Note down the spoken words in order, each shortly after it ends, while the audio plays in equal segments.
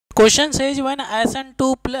Question says when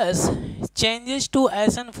Sn2 plus changes to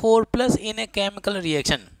Sn4 plus in a chemical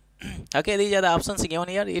reaction. Okay, these are the options given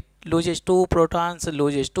here. It loses 2 protons,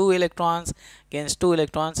 loses 2 electrons, gains 2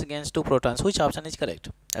 electrons, gains 2 protons. Which option is correct?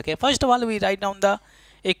 Okay, first of all, we write down the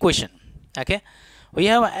equation. Okay, we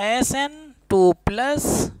have Sn2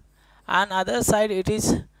 plus, and other side it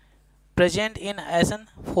is present in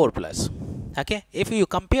Sn4 plus. Okay, if you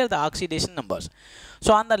compare the oxidation numbers,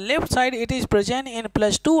 so on the left side it is present in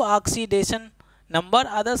 +2 oxidation number,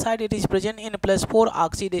 other side it is present in +4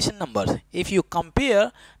 oxidation numbers. If you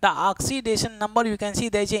compare the oxidation number, you can see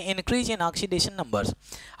there is an increase in oxidation numbers,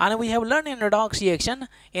 and we have learned in redox reaction,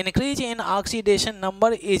 increase in oxidation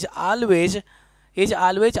number is always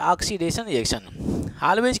oxidation reaction.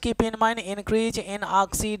 Always keep in mind, increase in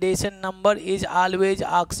oxidation number is always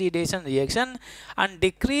oxidation reaction, and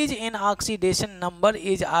decrease in oxidation number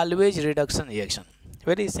is always reduction reaction.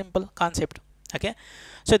 Very simple concept. Okay,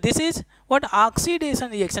 so this is what oxidation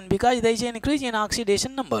reaction, because there is an increase in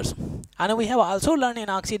oxidation numbers. And we have also learned in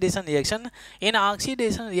oxidation reaction,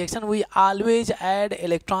 we always add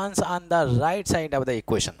electrons on the right side of the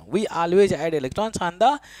equation. We always add electrons on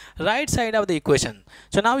the right side of the equation.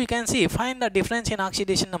 So now we can see, find the difference in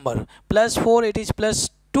oxidation number. +4, it is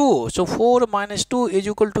 +2, so 4 minus 2 is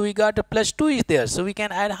equal to, we got +2 is there, so we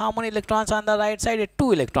can add how many electrons on the right side?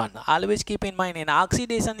 2 electrons. Always keep in mind, in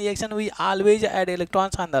oxidation reaction we always add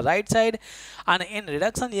electrons on the right side, and in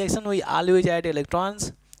reduction reaction we always add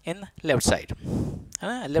electrons in left side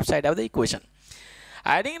of the equation.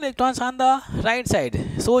 Adding electrons on the right side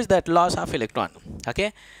shows that loss of electron.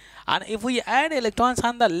 Okay, and if we add electrons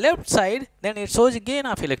on the left side, then it shows gain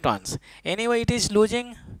of electrons. Anyway, it is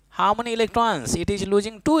losing how many electrons? It is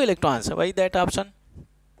losing 2 electrons. Why that option?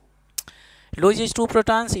 Loses 2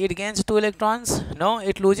 protons, it gains 2 electrons. No,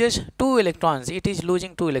 it loses 2 electrons, it is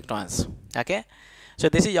losing 2 electrons. Okay, so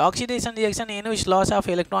this is oxidation reaction in which loss of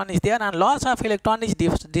electron is there, and loss of electron is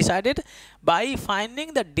decided by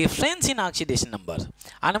finding the difference in oxidation number.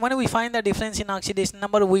 And when we find the difference in oxidation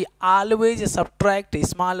number, we always subtract a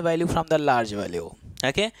small value from the large value.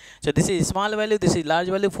 Okay, so this is small value, this is large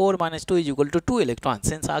value. 4 minus 2 is equal to 2 electrons.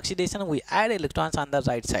 Since oxidation, we add electrons on the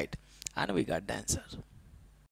right side, and we got the answer.